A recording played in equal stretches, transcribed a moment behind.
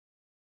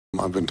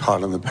I've been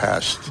taught in the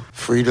past.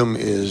 Freedom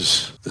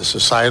is the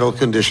societal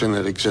condition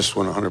that exists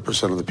when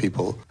 100% of the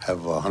people have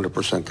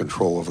 100%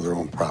 control over their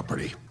own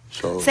property.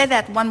 So say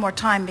that one more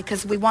time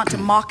because we want to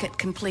mock it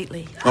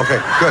completely.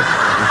 Okay, good.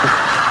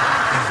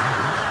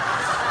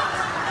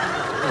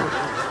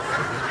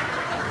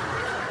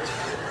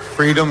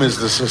 Freedom is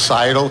the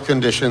societal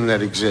condition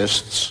that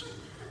exists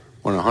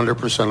when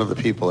 100% of the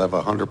people have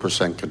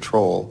 100%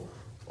 control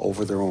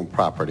over their own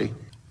property.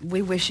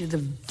 We wish you the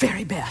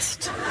very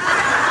best.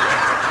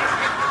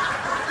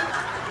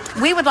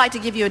 We would like to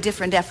give you a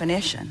different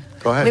definition.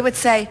 Go ahead. We would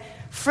say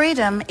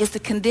freedom is the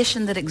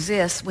condition that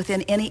exists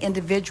within any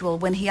individual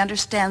when he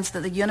understands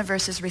that the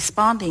universe is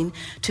responding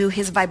to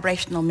his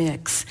vibrational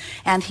mix,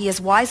 and he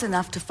is wise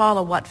enough to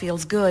follow what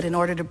feels good in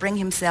order to bring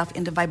himself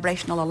into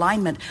vibrational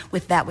alignment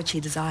with that which he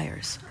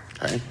desires.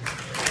 Okay.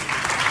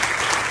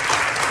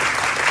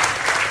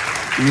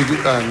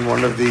 On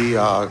one of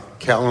the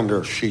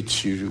calendar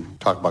sheets, you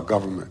talk about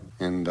government,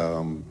 and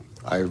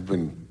I've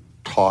been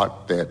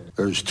taught that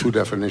there's two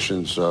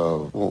definitions,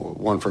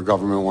 one for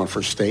government, one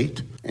for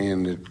state,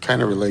 and it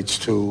kind of relates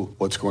to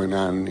what's going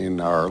on in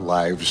our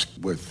lives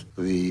with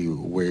the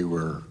way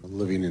we're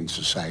living in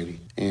society.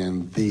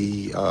 And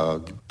the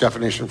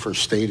definition for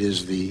state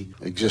is the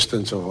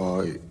existence of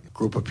a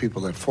group of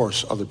people that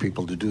force other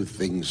people to do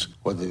things,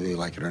 whether they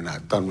like it or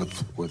not, done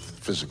with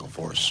physical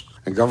force.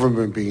 And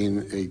government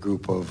being a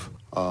group of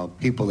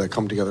people that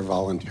come together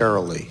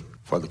voluntarily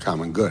for the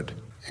common good.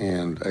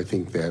 And I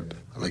think that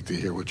I'd like to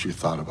hear what you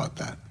thought about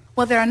that.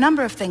 Well, there are a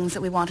number of things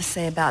that we want to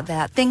say about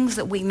that. Things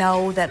that we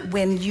know that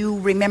when you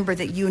remember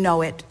that you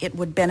know it, it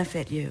would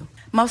benefit you.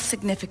 Most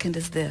significant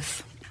is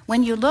this.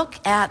 When you look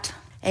at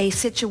a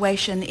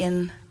situation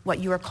in what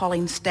you are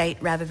calling state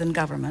rather than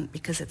government,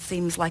 because it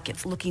seems like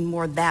it's looking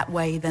more that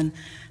way than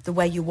the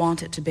way you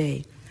want it to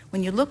be.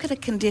 When you look at a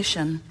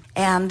condition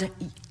and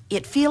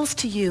it feels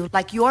to you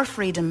like your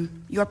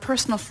freedom, your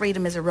personal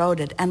freedom is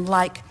eroded, and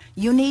like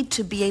you need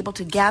to be able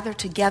to gather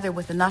together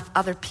with enough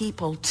other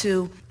people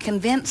to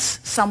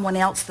convince someone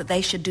else that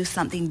they should do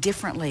something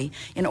differently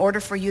in order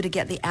for you to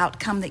get the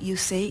outcome that you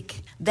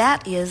seek,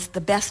 that is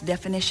the best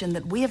definition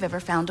that we have ever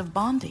found of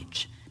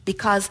bondage.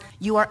 Because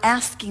you are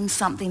asking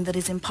something that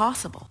is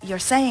impossible. You're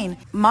saying,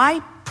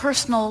 my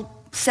personal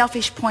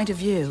selfish point of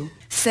view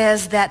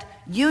says that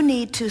you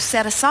need to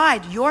set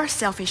aside your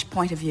selfish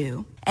point of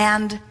view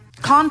and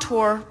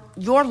contour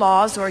your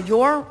laws or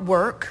your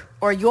work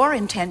or your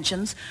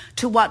intentions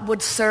to what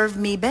would serve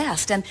me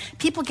best. And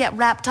people get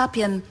wrapped up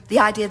in the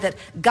idea that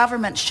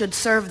government should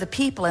serve the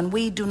people, and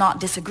we do not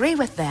disagree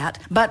with that.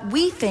 But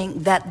we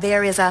think that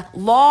there is a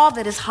law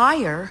that is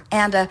higher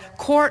and a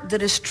court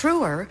that is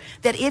truer,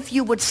 that if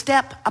you would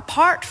step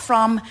apart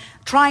from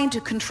trying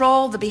to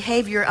control the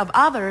behavior of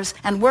others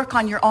and work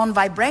on your own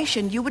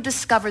vibration, you would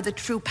discover the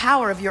true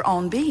power of your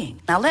own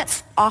being. Now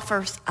let's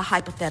offer a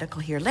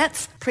hypothetical here.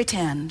 Let's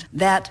pretend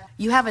that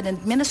you have an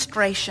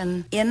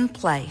administration in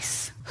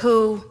place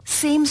who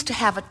seems to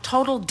have a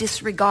total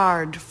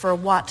disregard for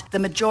what the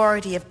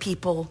majority of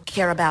people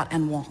care about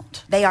and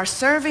want. They are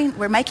serving,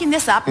 we're making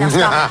this up, now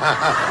stop.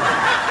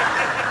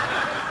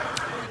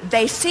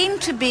 They seem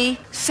to be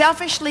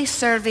selfishly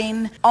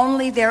serving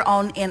only their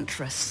own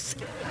interests.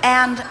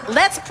 And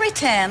let's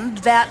pretend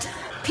that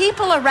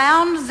people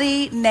around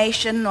the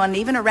nation and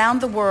even around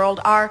the world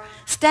are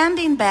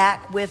standing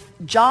back with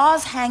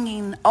jaws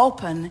hanging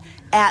open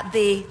at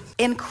the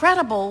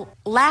incredible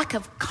lack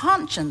of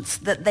conscience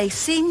that they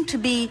seem to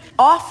be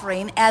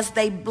offering as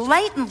they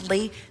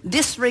blatantly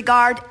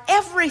disregard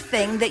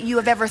everything that you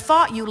have ever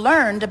thought you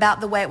learned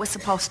about the way it was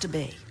supposed to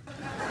be.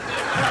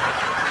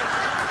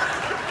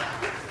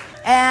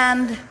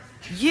 And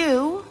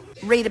you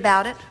read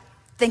about it,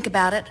 think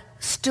about it,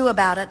 stew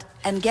about it,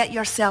 and get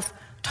yourself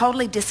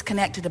totally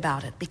disconnected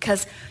about it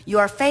because you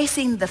are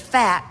facing the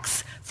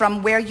facts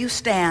from where you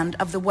stand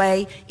of the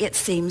way it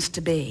seems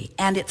to be.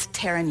 And it's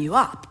tearing you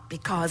up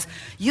because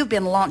you've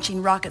been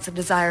launching rockets of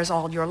desires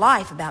all your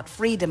life about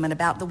freedom and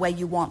about the way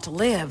you want to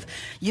live.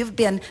 You've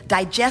been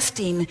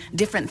digesting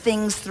different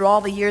things through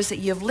all the years that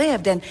you've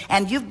lived,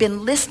 and you've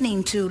been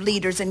listening to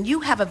leaders, and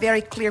you have a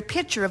very clear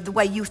picture of the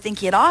way you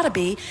think it ought to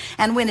be,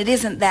 and when it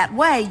isn't that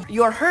way,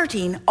 you're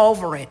hurting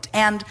over it.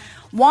 And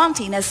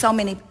wanting, as so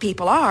many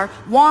people are,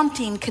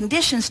 wanting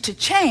conditions to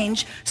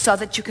change so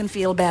that you can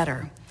feel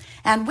better.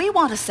 And we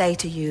want to say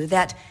to you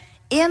that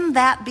in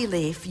that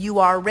belief, you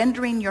are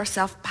rendering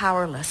yourself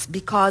powerless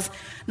because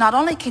not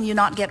only can you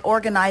not get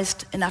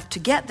organized enough to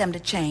get them to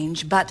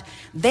change, but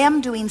them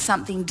doing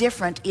something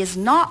different is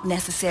not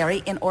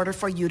necessary in order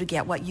for you to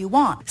get what you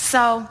want.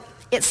 So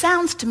it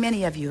sounds to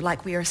many of you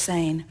like we are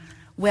saying,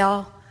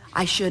 well,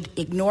 I should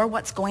ignore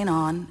what's going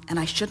on, and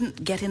I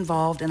shouldn't get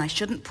involved, and I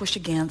shouldn't push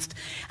against,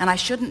 and I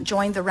shouldn't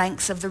join the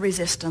ranks of the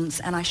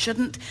resistance, and I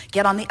shouldn't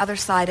get on the other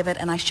side of it,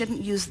 and I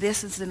shouldn't use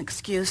this as an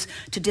excuse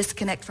to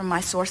disconnect from my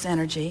source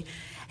energy.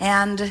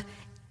 And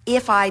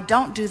If I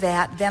don't do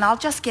that, then I'll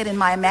just get in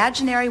my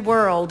imaginary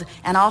world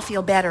and I'll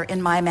feel better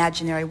in my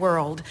imaginary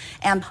world.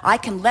 And I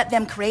can let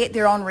them create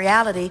their own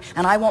reality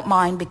and I won't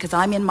mind because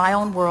I'm in my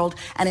own world,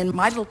 and in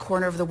my little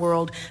corner of the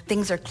world,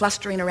 things are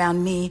clustering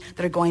around me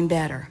that are going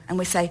better. And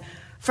we say,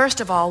 first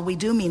of all, we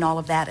do mean all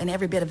of that, and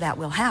every bit of that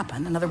will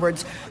happen. In other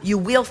words, you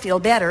will feel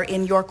better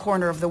in your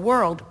corner of the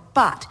world.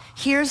 But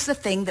here's the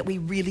thing that we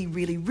really,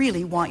 really,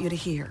 really want you to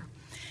hear.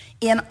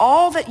 In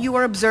all that you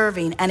are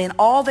observing and in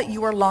all that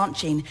you are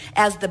launching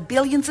as the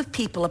billions of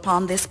people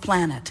upon this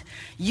planet,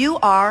 you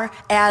are,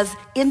 as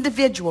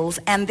individuals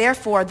and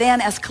therefore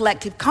then as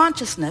collective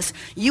consciousness,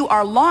 you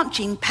are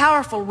launching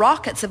powerful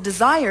rockets of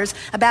desires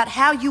about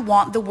how you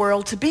want the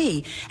world to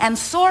be. And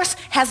Source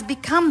has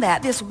become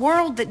that. This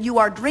world that you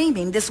are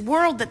dreaming, this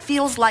world that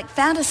feels like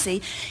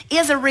fantasy,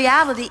 is a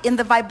reality in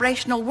the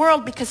vibrational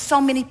world because so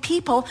many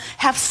people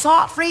have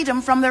sought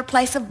freedom from their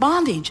place of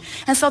bondage.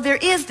 And so there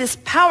is this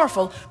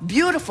powerful,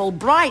 beautiful,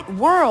 bright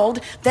world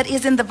that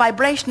is in the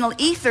vibrational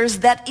ethers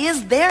that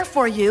is there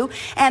for you,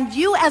 and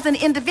you as an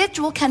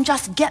individual can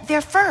just get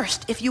there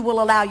first if you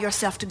will allow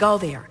yourself to go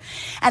there.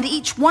 And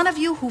each one of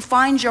you who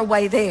finds your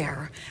way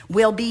there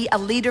will be a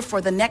leader for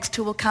the next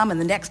who will come,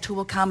 and the next who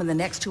will come, and the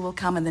next who will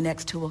come, and the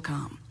next who will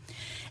come.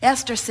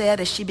 Esther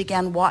said, as she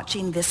began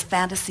watching this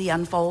fantasy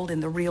unfold in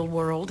the real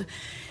world,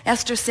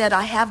 Esther said,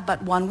 I have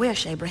but one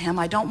wish, Abraham.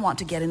 I don't want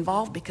to get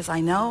involved because I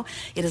know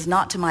it is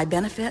not to my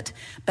benefit.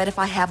 But if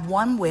I have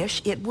one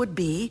wish, it would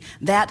be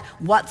that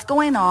what's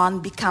going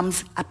on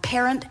becomes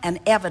apparent and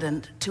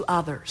evident to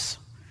others.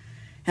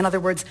 In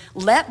other words,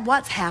 let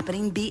what's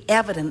happening be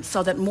evident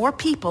so that more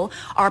people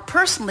are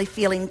personally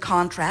feeling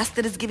contrast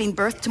that is giving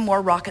birth to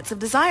more rockets of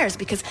desires.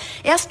 Because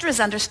Esther is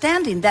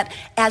understanding that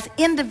as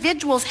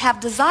individuals have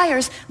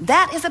desires,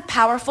 that is a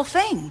powerful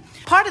thing.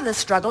 Part of the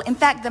struggle, in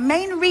fact, the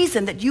main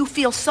reason that you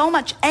feel so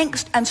much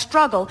angst and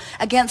struggle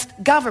against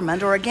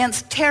government or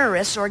against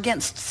terrorists or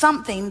against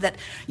something that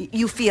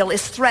you feel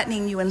is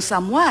threatening you in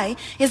some way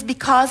is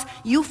because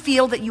you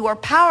feel that you are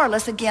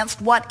powerless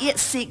against what it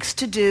seeks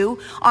to do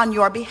on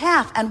your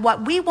behalf. And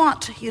what we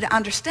want you to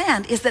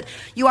understand is that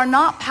you are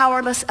not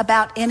powerless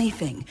about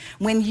anything.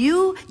 When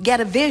you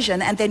get a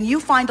vision and then you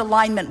find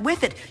alignment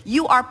with it,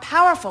 you are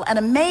powerful and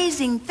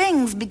amazing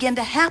things begin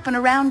to happen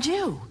around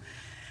you.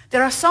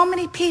 There are so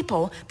many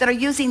people that are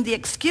using the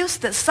excuse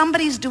that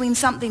somebody's doing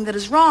something that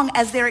is wrong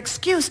as their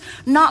excuse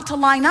not to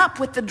line up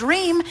with the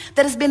dream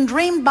that has been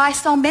dreamed by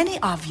so many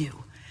of you.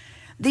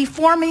 The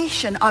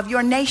formation of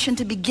your nation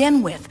to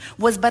begin with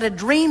was but a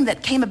dream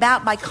that came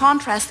about by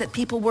contrast that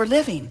people were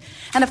living.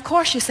 And of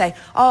course you say,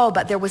 oh,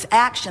 but there was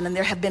action and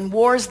there have been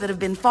wars that have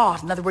been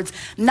fought. In other words,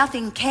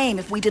 nothing came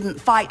if we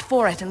didn't fight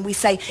for it. And we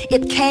say,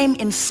 it came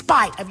in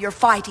spite of your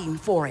fighting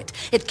for it.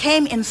 It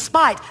came in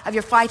spite of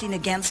your fighting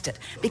against it.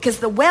 Because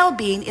the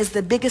well-being is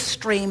the biggest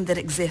stream that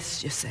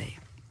exists, you see.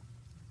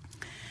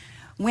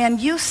 When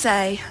you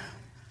say,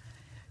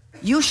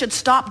 you should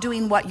stop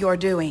doing what you're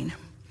doing,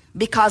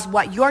 because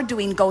what you're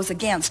doing goes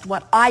against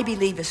what I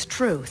believe is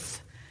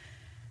truth,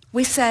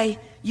 we say,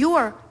 you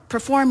are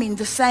performing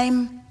the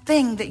same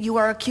thing that you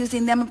are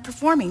accusing them of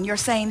performing. You're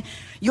saying,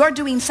 you're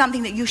doing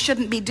something that you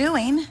shouldn't be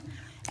doing,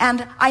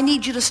 and I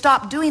need you to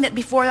stop doing it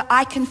before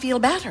I can feel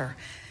better.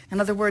 In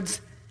other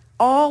words,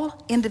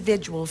 all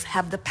individuals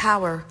have the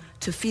power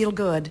to feel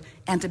good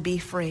and to be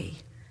free.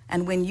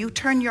 And when you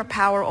turn your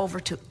power over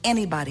to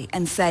anybody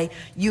and say,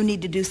 you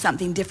need to do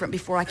something different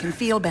before I can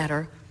feel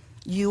better,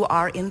 you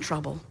are in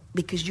trouble.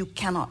 Because you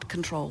cannot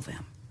control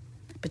them.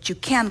 But you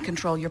can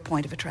control your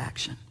point of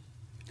attraction.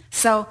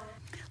 So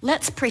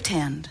let's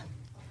pretend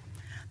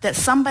that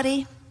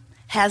somebody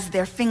has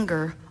their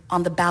finger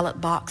on the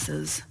ballot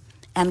boxes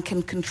and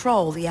can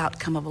control the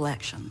outcome of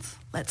elections.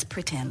 Let's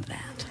pretend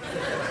that.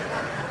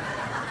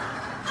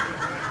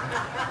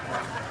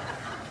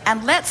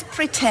 And let's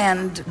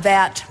pretend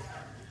that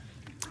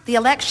the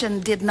election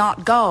did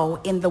not go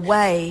in the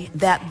way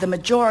that the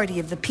majority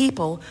of the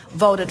people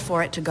voted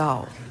for it to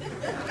go.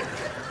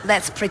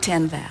 Let's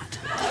pretend that.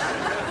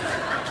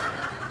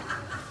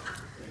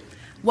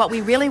 What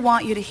we really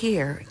want you to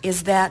hear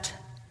is that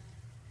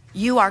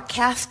you are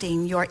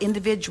casting your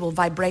individual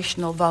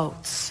vibrational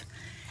votes,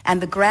 and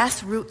the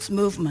grassroots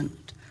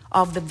movement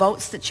of the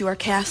votes that you are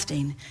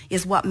casting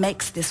is what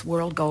makes this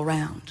world go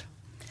round.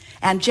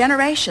 And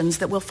generations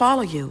that will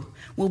follow you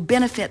will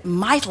benefit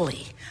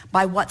mightily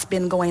by what's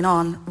been going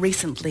on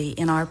recently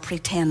in our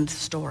pretend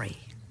story.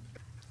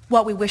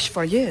 What we wish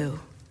for you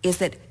is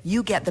that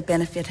you get the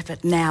benefit of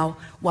it now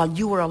while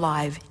you are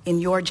alive in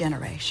your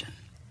generation.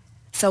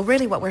 So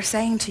really what we're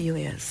saying to you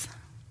is,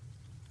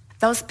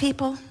 those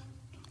people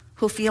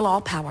who feel all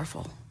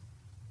powerful,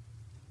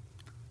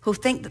 who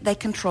think that they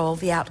control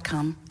the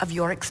outcome of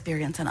your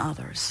experience and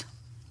others,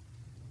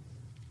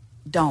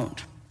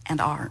 don't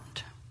and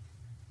aren't.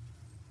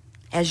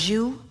 As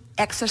you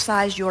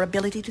exercise your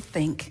ability to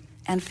think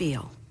and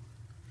feel,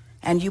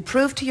 and you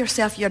prove to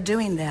yourself you're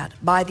doing that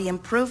by the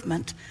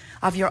improvement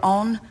of your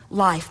own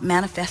life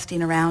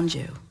manifesting around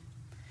you,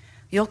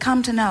 you'll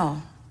come to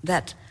know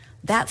that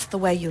that's the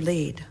way you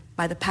lead,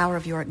 by the power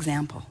of your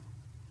example.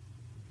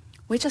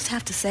 We just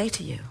have to say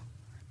to you,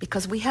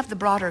 because we have the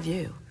broader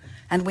view,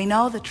 and we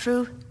know the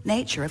true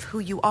nature of who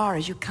you are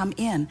as you come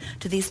in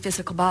to these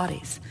physical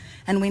bodies.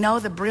 And we know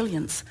the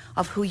brilliance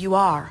of who you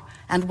are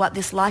and what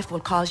this life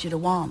will cause you to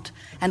want.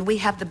 And we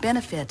have the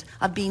benefit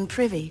of being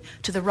privy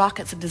to the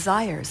rockets of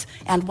desires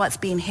and what's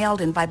being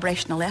held in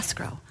vibrational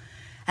escrow.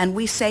 And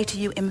we say to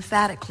you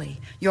emphatically,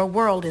 your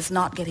world is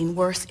not getting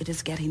worse, it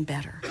is getting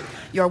better.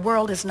 Your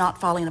world is not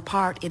falling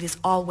apart, it is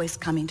always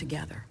coming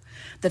together.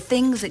 The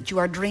things that you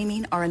are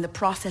dreaming are in the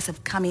process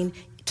of coming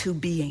to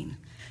being.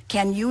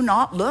 Can you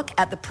not look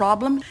at the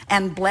problem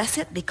and bless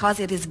it because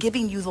it is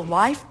giving you the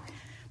life,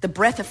 the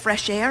breath of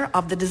fresh air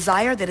of the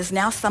desire that is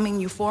now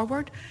summoning you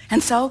forward?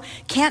 And so,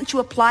 can't you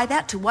apply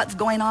that to what's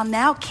going on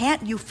now?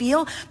 Can't you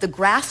feel the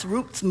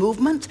grassroots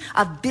movement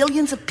of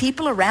billions of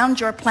people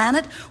around your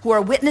planet who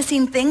are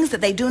witnessing things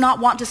that they do not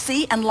want to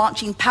see and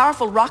launching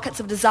powerful rockets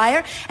of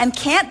desire? And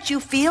can't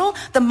you feel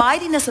the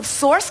mightiness of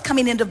Source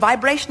coming into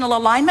vibrational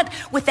alignment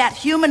with that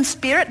human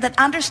spirit that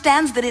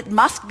understands that it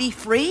must be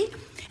free?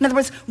 In other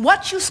words,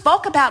 what you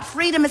spoke about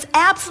freedom is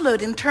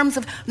absolute in terms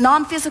of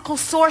non-physical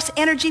source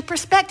energy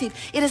perspective.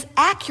 It is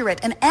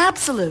accurate and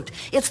absolute.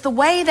 It's the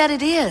way that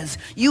it is.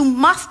 You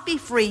must be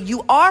free.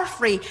 You are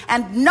free.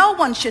 And no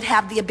one should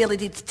have the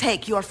ability to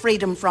take your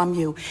freedom from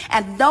you.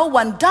 And no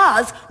one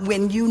does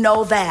when you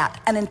know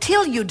that. And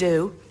until you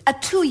do, a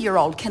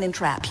 2-year-old can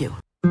entrap you.